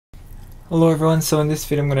Hello everyone, so in this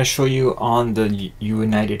video I'm going to show you on the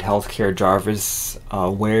United Healthcare Jarvis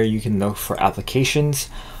where you can look for applications.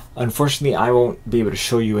 Unfortunately, I won't be able to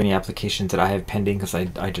show you any applications that I have pending because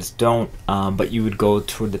I just don't, but you would go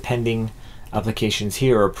to the pending applications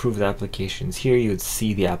here or approved applications here. You would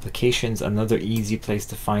see the applications. Another easy place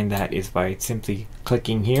to find that is by simply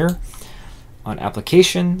clicking here on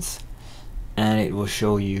applications, and it will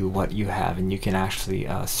show you what you have, and you can actually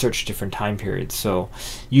search different time periods. So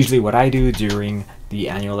usually what I do during the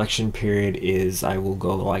annual election period is I will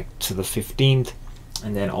go like to the 15th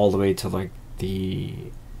and then all the way to like the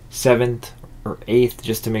 7th or 8th,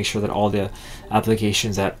 just to make sure that all the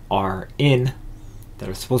applications that are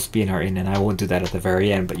supposed to be in are in. And I won't do that at the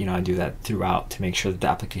very end, but I do that throughout to make sure that the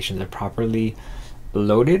applications are properly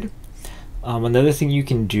loaded. Another thing you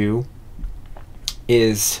can do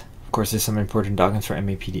is, of course, there's some important documents for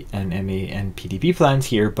MAPD and MA and PDP plans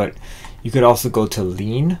here, but you could also go to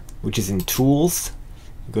Lean, which is in Tools.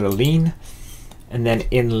 You go to Lean, and then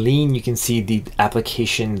in Lean you can see the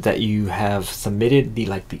application that you have submitted,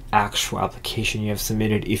 the actual application you have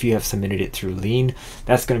submitted. If you have submitted it through Lean,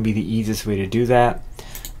 that's going to be the easiest way to do that.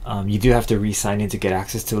 You do have to re-sign in to get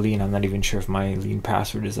access to Lean. I'm not even sure if my Lean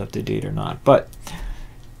password is up to date or not, but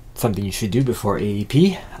something you should do before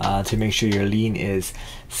AEP to make sure your Lean is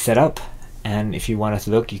set up. And if you want us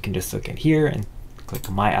to look, you can just look at here and click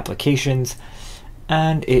My Applications,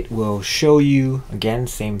 and it will show you, again,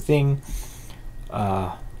 same thing,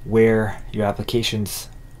 where your applications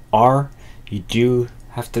are. You do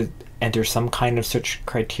have to enter some kind of search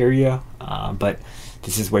criteria, but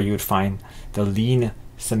this is where you would find the Lean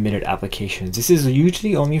submitted applications. This is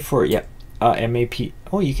usually only for MAP.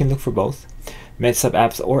 Oh, you can look for both MedSup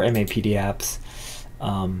apps or MAPD apps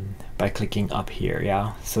by clicking up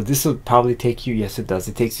here. So this will probably take you, yes it does,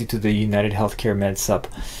 it takes you to the United Healthcare MedSup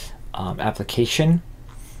application.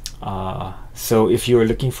 So if you are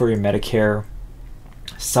looking for your Medicare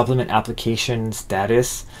supplement application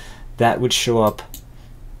status, that would show up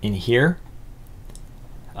in here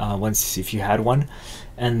if you had one,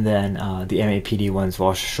 and then the MAPD ones will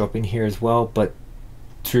also show up in here as well. But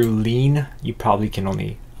through Lean you probably can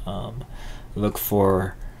only look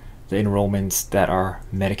for the enrollments that are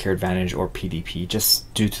Medicare Advantage or PDP,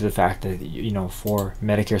 just due to the fact that for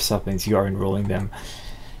Medicare supplements you are enrolling them.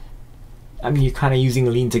 I mean, you're kind of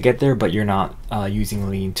using Lean to get there, but you're not using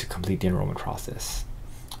Lean to complete the enrollment process.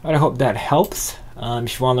 But I hope that helps.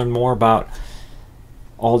 If you want to learn more about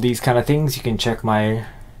all these kind of things, you can check my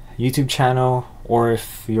YouTube channel, or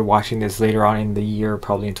if you're watching this later on in the year,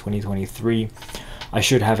 probably in 2023, I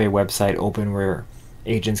should have a website open where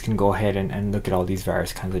agents can go ahead and look at all these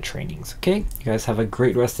various kinds of trainings. Okay, you guys have a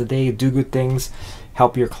great rest of the day, do good things,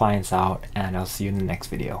 help your clients out, and I'll see you in the next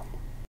video.